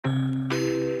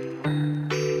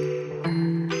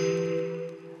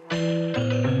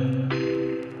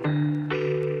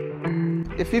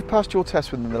If you've passed your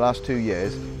test within the last 2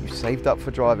 years, you've saved up for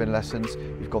driving lessons,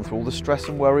 you've gone through all the stress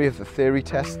and worry of the theory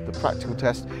test, the practical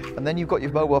test, and then you've got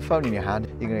your mobile phone in your hand,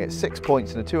 you're going to get 6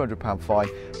 points and a £200 fine,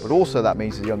 but also that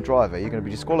means as a young driver, you're going to be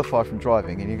disqualified from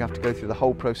driving and you're going to have to go through the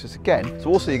whole process again.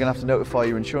 So also you're going to have to notify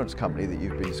your insurance company that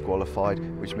you've been disqualified,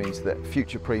 which means that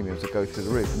future premiums will go through the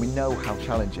roof. And we know how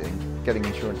challenging getting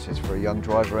insurance is for a young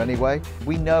driver anyway.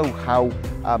 We know how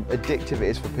addictive it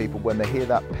is for people when they hear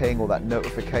that ping or that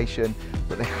notification,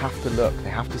 but they have to look, they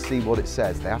have to see what it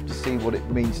says, they have to see what it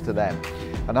means to them.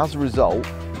 And as a result,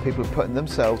 people are putting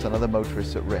themselves and other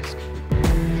motorists at risk.